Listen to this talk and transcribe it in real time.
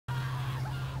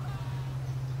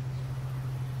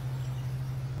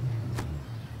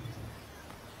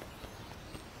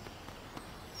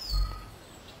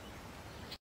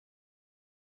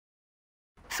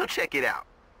So check it out.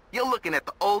 You're looking at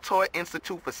the Old Toy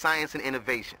Institute for Science and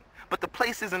Innovation, but the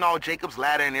place isn't all Jacob's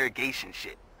Ladder and irrigation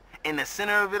shit. In the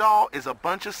center of it all is a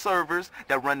bunch of servers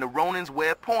that run the Ronin's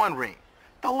web porn ring.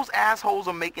 Those assholes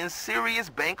are making serious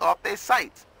bank off their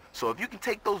sites. So if you can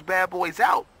take those bad boys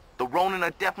out, the Ronin are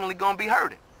definitely gonna be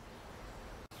hurting.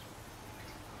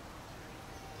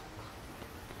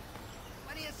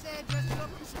 What do you say, dressed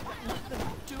up? This has got nothing to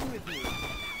do with me.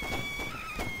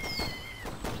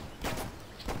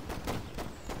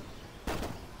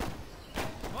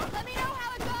 Let me know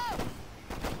how it goes!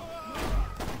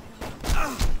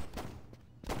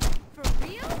 For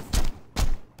reals?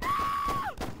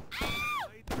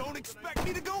 Don't expect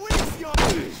me to go easy on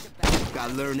you!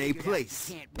 Gotta learn a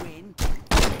place. Can't win.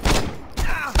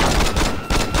 I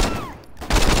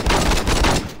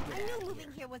knew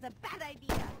moving here was a bad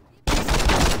idea.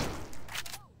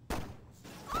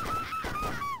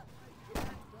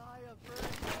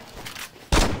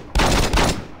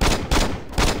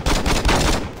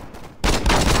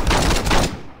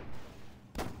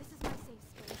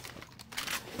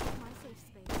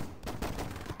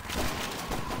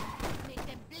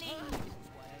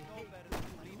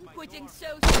 Quitting so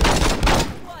soon.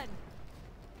 One.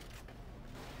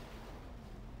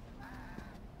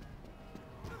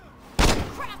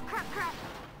 Crap, crap, crap.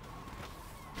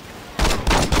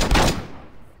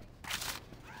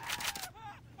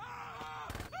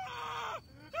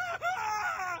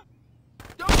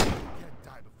 Can't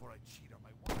die before I cheat on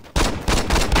my wife.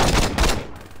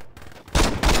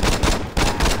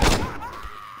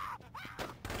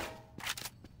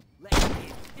 Let's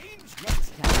get dangerous next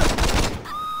time.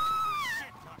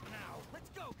 Shit, not now. Let's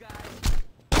go, guys.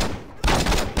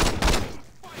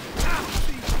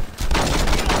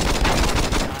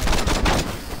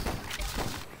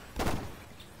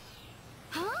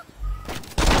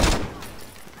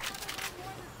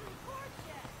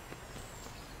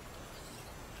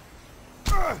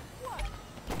 Huh?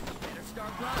 Better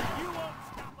start running. You won't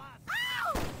stop us.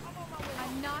 Ow!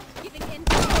 I'm not giving in.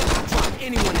 I'll drop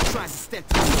anyone that tries to step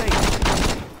to the safe.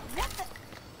 What the?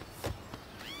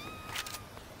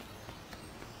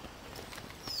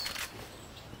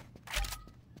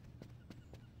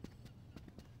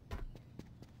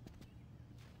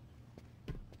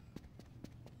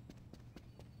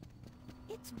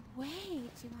 It's way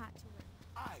too hot to live.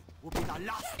 I will be the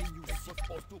last thing you see. We're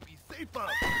supposed to be safer.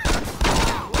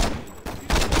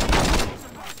 You're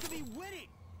supposed to be winning.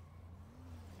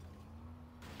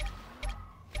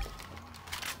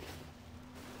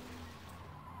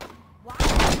 Why?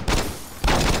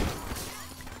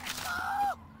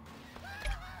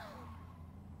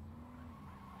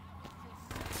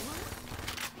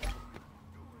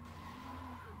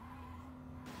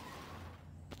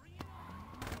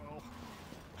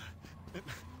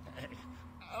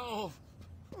 Oh.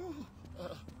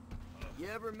 You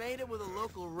ever made it with a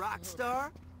local rock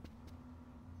star?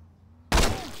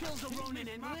 Kills a Ronin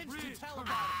and lives to tell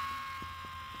about it.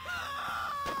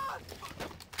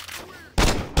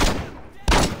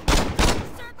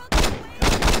 Circle the way.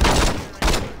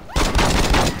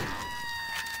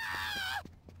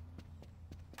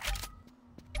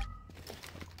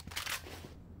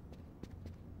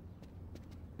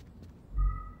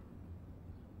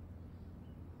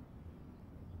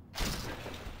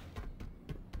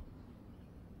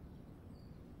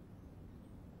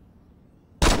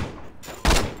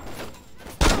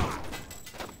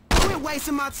 Quit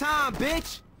wasting my time,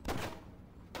 bitch!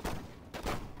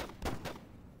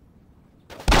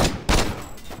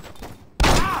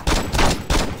 Ah!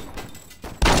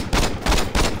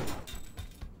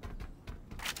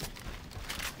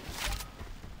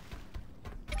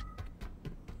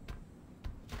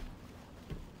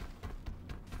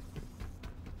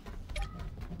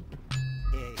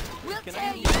 Hey, We'll can tell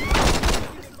I you.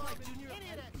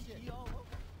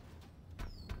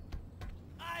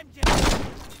 I'm just...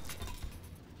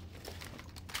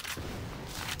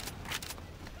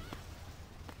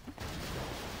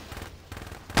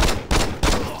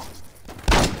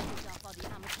 Off all the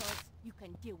amateurs, you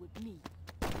can deal with me.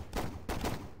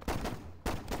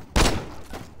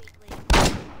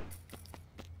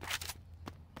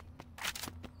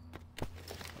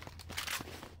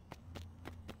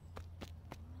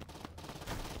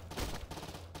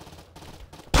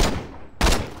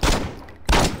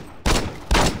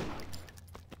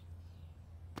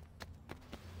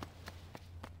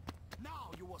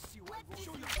 Now you will see what I will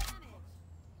show you.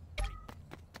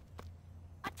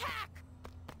 Attack!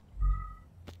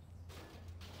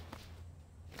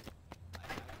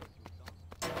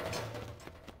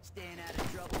 Staying out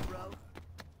of trouble, bro?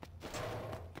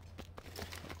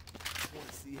 Want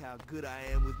to see how how good I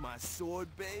am with my sword,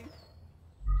 babe?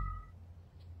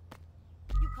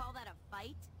 You call that a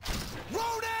fight?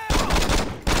 Ronin!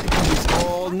 It's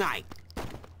all night.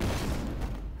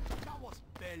 That was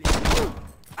barely...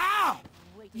 Ow!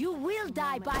 You will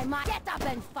die by my... Get up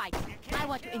and fight! I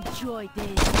want to enjoy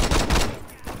this.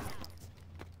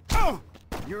 Oh!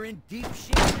 You're in deep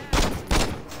shit now. I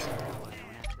don't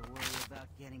have to worry about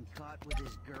getting caught with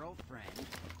his girlfriend.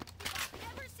 If I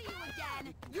ever see you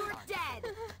again, you're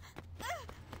dead!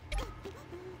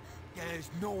 There's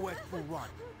nowhere to run.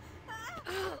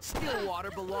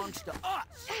 Stillwater belongs to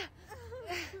us.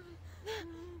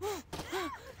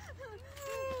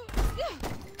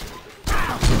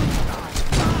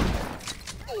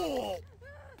 Oh!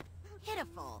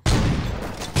 Pitiful.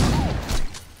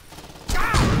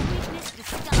 Weakness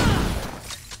disgusting.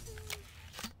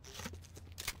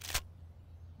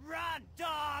 Run,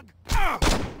 dog! Starting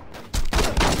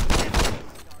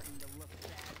to look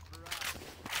bad for us.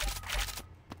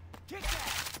 Kick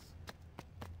ass!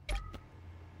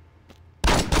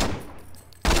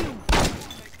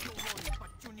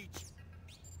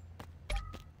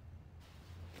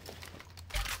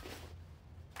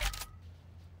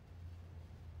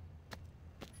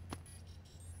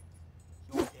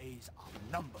 Your days are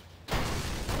numbered.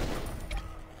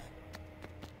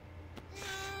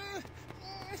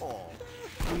 Oh,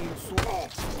 clean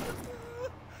sword.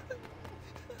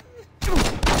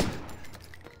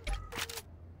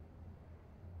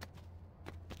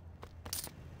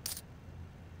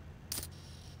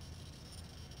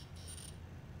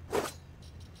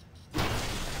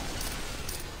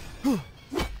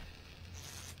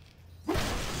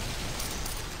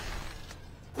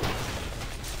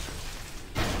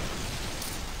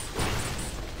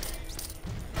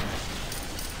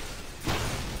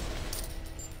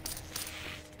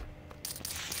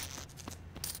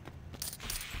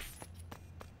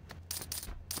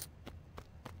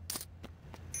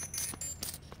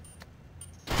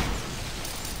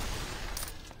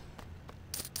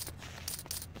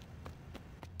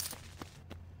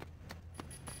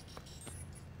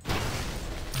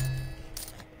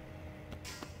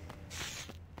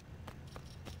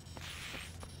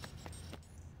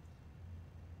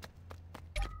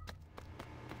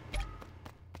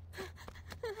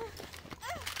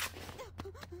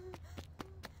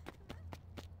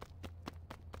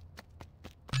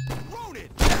 Ronin!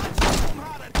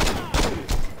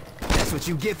 That's what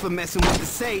you get for messing with the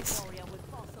Saints.